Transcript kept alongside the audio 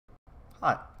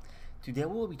Hi, today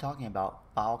we will be talking about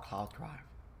FileCloud Drive.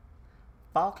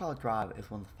 FileCloud Drive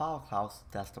is one of FileCloud's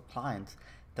desktop clients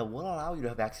that will allow you to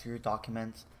have access to your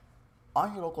documents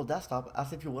on your local desktop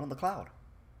as if you would on the cloud.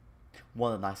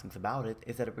 One of the nice things about it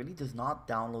is that it really does not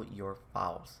download your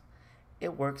files.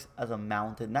 It works as a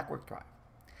mounted network drive.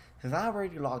 Since I have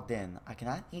already logged in, I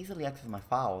can easily access my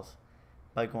files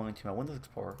by going into my Windows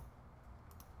Explorer,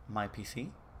 my PC,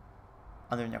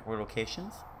 under Network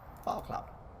Locations, FileCloud.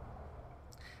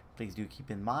 Please do keep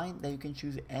in mind that you can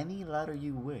choose any letter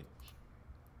you wish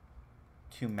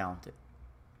to mount it.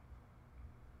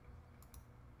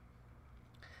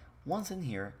 Once in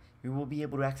here, you will be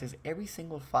able to access every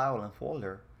single file and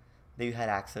folder that you had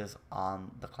access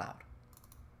on the cloud.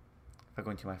 If I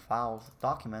go into my files,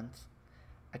 documents,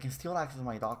 I can still access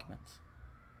my documents.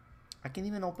 I can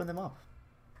even open them up.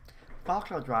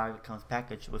 FileCloud Drive comes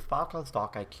packaged with FileCloud's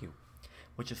Doc IQ,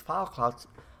 which is FileCloud's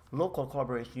local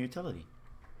collaboration utility.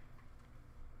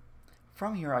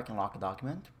 From here, I can lock a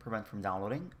document, prevent from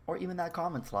downloading, or even add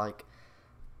comments like,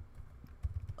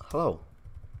 "Hello,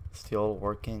 still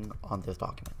working on this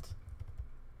document,"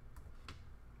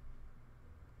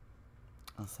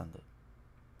 and send it.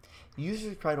 Users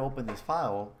who try to open this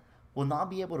file will not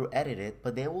be able to edit it,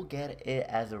 but they will get it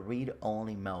as a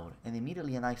read-only mode, and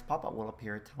immediately a nice pop-up will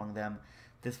appear telling them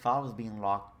this file is being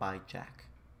locked by Jack.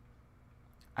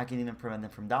 I can even prevent them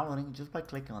from downloading just by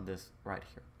clicking on this right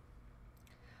here.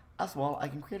 As well, I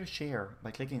can create a share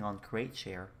by clicking on Create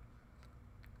Share,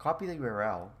 copy the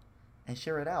URL, and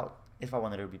share it out if I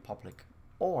wanted it to be public,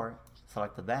 or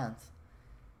select Advanced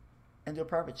and do a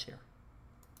private share,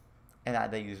 and add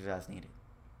the users as needed.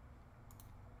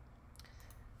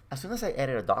 As soon as I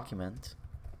edit a document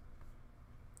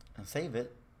and save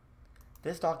it,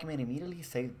 this document immediately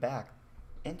saves back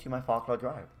into my FileCloud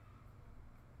Drive,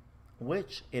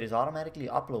 which it is automatically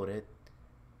uploaded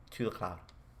to the cloud.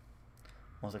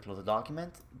 Once I close the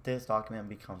document, this document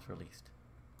becomes released.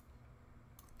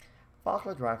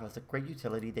 FileCloud Drive has a great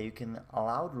utility that you can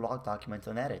allow to log documents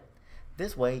and edit.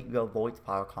 This way, you avoid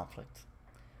file conflict.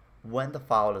 When the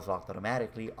file is locked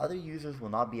automatically, other users will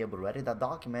not be able to edit that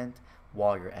document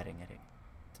while you're editing it.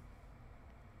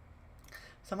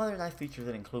 Some other nice features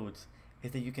it includes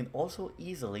is that you can also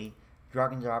easily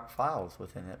drag and drop files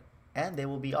within it, and they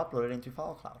will be uploaded into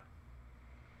FileCloud.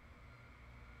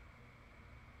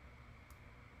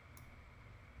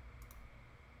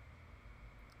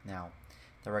 Now,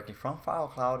 directly from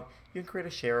FileCloud, you can create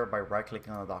a share by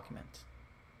right-clicking on the document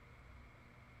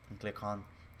and click on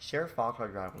Share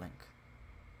FileCloud Drive link.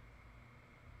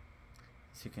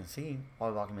 As you can see,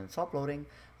 while the document is uploading,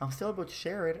 I'm still able to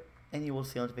share it, and you will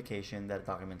see a notification that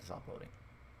the document is uploading.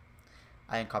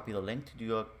 I can copy the link to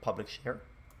do a public share,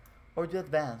 or do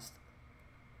advanced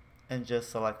and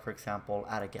just select, for example,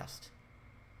 add a guest.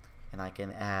 And I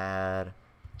can add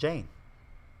Jane.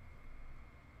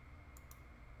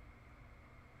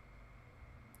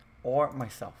 Or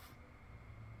myself.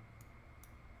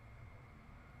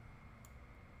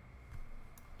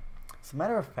 As a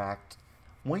matter of fact,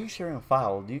 when you're sharing a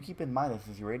file, do keep in mind that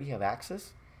since you already have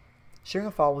access, sharing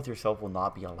a file with yourself will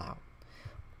not be allowed.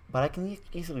 But I can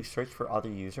easily search for other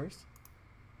users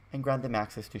and grant them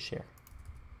access to share.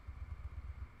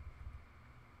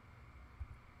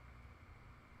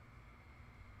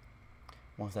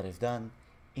 Once that is done,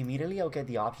 immediately I'll get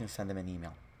the option to send them an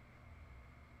email.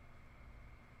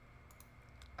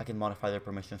 I can modify their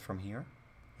permissions from here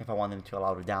if I want them to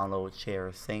allow to download,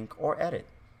 share, sync, or edit,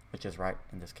 which is right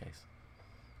in this case.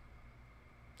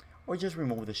 Or just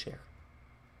remove the share.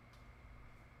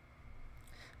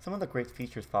 Some of the great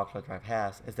features FileCloud Drive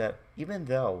has is that even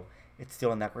though it's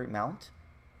still a network mount,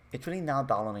 it's really now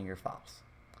downloading your files.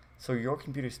 So your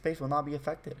computer space will not be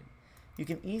affected. You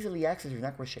can easily access your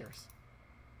network shares.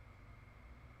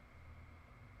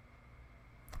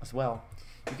 As well,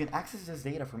 you can access this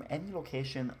data from any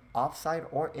location offsite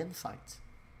or inside.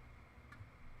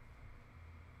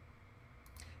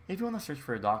 If you want to search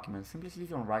for a document, simply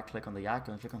click on right click on the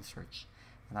icon and click on search.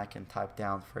 And I can type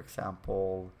down, for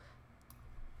example,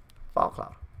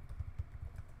 FileCloud.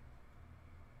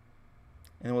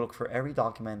 And we'll look for every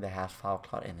document that has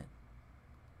FileCloud in it.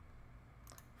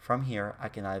 From here, I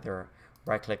can either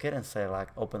right click it and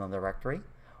select open on directory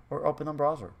or open on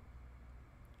browser.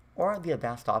 Or the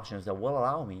advanced options that will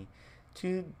allow me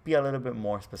to be a little bit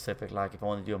more specific, like if I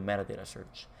want to do a metadata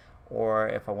search, or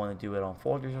if I want to do it on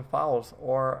folders or files,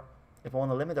 or if I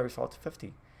want to limit the result to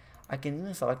 50. I can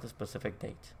even select a specific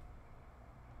date.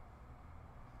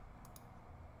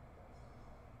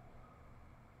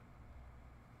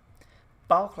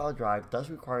 FileCloud Drive does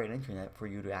require an internet for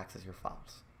you to access your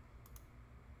files.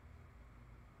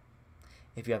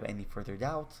 If you have any further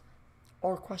doubts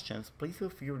or questions, please feel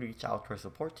free to reach out to our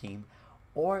support team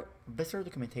or visit our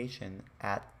documentation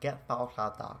at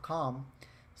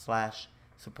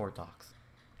getfilecloud.com/support docs.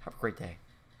 Have a great day.